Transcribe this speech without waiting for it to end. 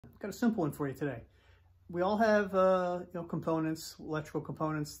Got a simple one for you today. We all have components, electrical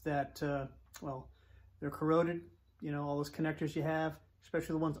components that well, they're corroded. You know, all those connectors you have,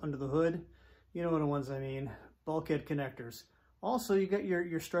 especially the ones under the hood. You know what the ones I mean, bulkhead connectors. Also, you got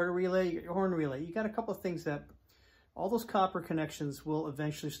your starter relay, you got your horn relay. You got a couple of things that all those copper connections will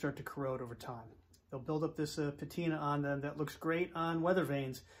eventually start to corrode over time. They'll build up this patina on them that looks great on weather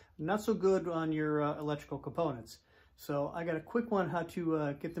vanes, not so good on your electrical components. So I got a quick one how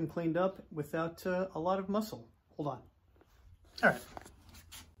to get them cleaned up without a lot of muscle. Hold on. All right.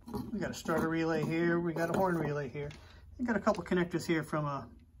 We got a starter relay here. We got a horn relay here. We got a couple connectors here from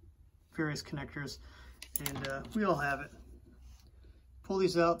various connectors, and we all have it. Pull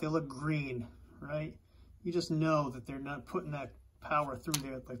these out. They look green, right? You just know that they're not putting that power through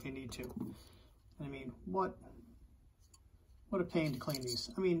there like they need to. I mean, what a pain to clean these.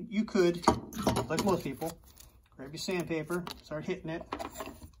 I mean, you could, like most people, grab your sandpaper, start hitting it,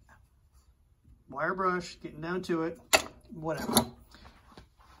 wire brush, getting down to it, whatever.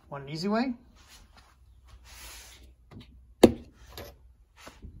 Want an easy way?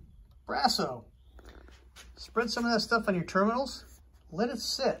 Brasso. Spread some of that stuff on your terminals, let it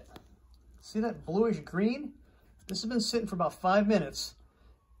sit. See that bluish green? This has been sitting for about 5 minutes,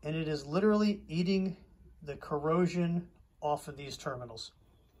 and it is literally eating the corrosion off of these terminals.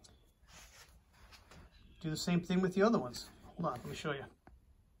 Do the same thing with the other ones. Hold on, let me show you.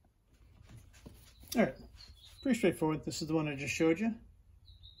 All right, pretty straightforward. This is the one I just showed you.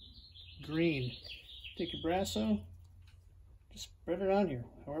 Green. Take your Brasso, just spread it on here,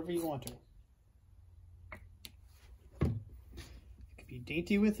 however you want to. You can be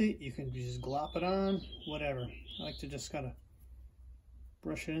dainty with it, you can just glop it on, whatever. I like to just kind of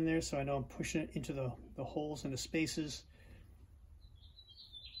brush it in there so I know I'm pushing it into the holes and the spaces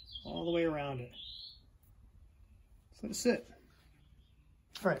all the way around it. Just let it sit.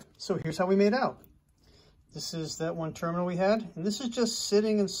 All right, so here's how we made out. This is that one terminal we had, and this is just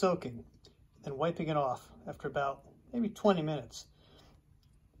sitting and soaking and wiping it off after about maybe 20 minutes.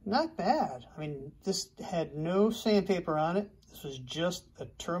 Not bad. I mean, this had no sandpaper on it. This was just a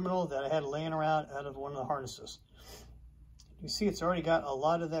terminal that I had laying around out of one of the harnesses. You see it's already got a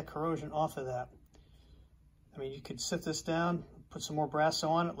lot of that corrosion off of that. I mean, you could sit this down, put some more Brasso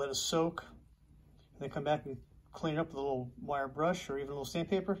on it, let it soak, and then come back and clean it up with a little wire brush or even a little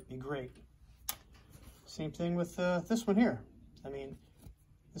sandpaper. It'd be great. Same thing with this one here. I mean,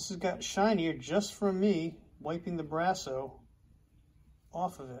 this has got shinier just from me wiping the Brasso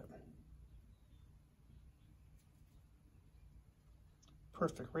off of it.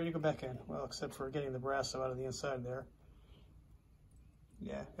 Perfect, ready to go back in. Well, except for getting the Brasso out of the inside there.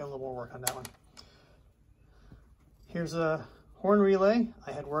 Yeah, got a little more work on that one. Here's a horn relay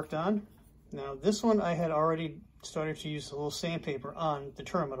I had worked on. Now this one I had already started to use a little sandpaper on the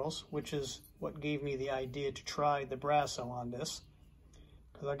terminals, which is what gave me the idea to try the Brasso on this.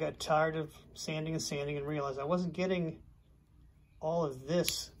 Because I got tired of sanding and realized I wasn't getting all of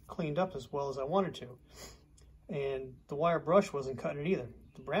this cleaned up as well as I wanted to. And the wire brush wasn't cutting it either.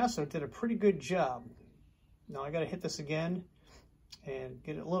 The Brasso did a pretty good job. Now I got to hit this again and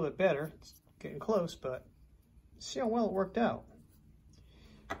get it a little bit better. It's getting close, but see how well it worked out.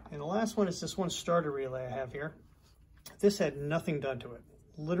 And the last one is this one starter relay I have here. This had nothing done to it.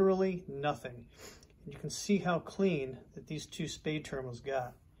 Literally nothing. And you can see how clean that these two spade terminals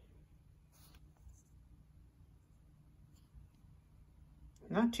got.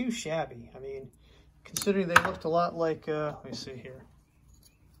 Not too shabby. I mean, considering they looked a lot like, let me see here.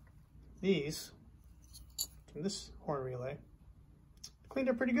 These, from this horn relay, cleaned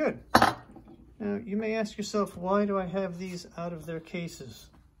up pretty good. Now, you may ask yourself, why do I have these out of their cases?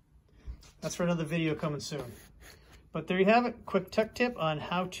 That's for another video coming soon. But there you have it. Quick tech tip on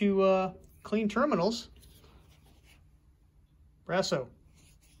how to clean terminals. Brasso.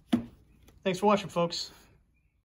 Thanks for watching, folks.